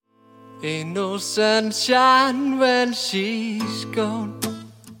Ain't no sunshine when she's gone.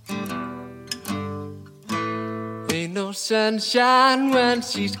 Ain't no sunshine when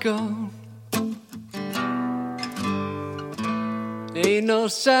she's gone. Ain't no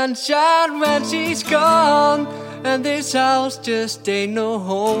sunshine when she's gone. And this house just ain't no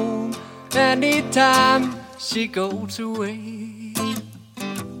home anytime she goes away.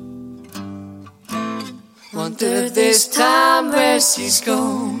 Wonder this time where she's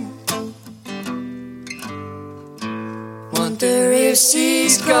gone. Wonder if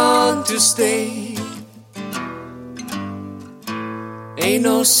she's gone to stay. Ain't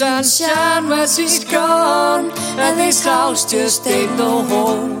no sunshine when she's gone. And this house just ain't no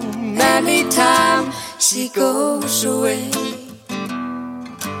home anytime she goes away.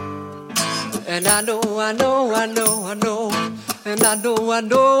 And I know, I know, I know, I know. And I know, I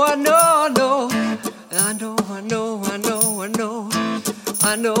know, I know, I know. I know, I know, I know, I know.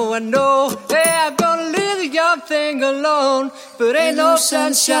 I know, I know. Hey, I'm gonna leave the young thing alone. But ain't no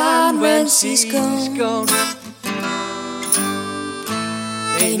sunshine when she's gone.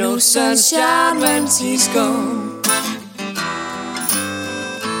 Ain't no sunshine when she's gone.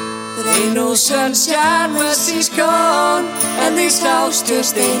 But ain't no sunshine when she's gone. And this house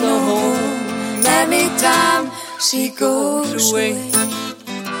just ain't no home anytime she goes away.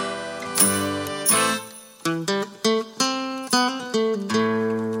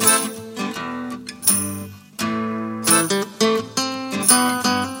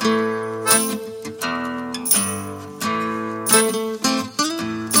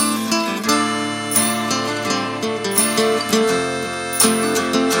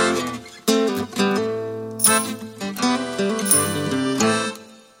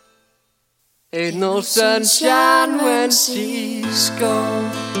 Ain't no sunshine when she's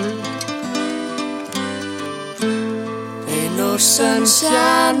gone. Ain't no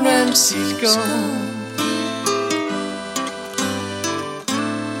sunshine when she's gone.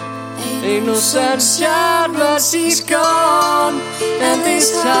 Ain't no sunshine when she's gone. And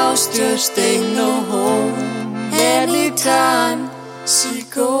this house just ain't no home anytime she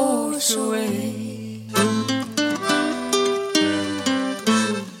goes away.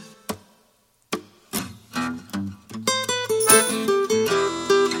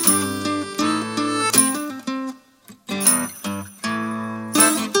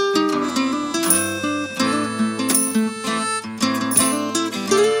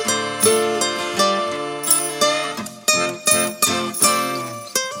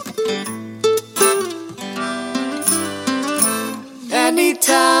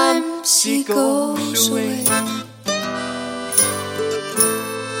 Anytime she goes away.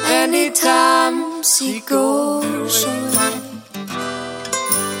 Anytime she goes away.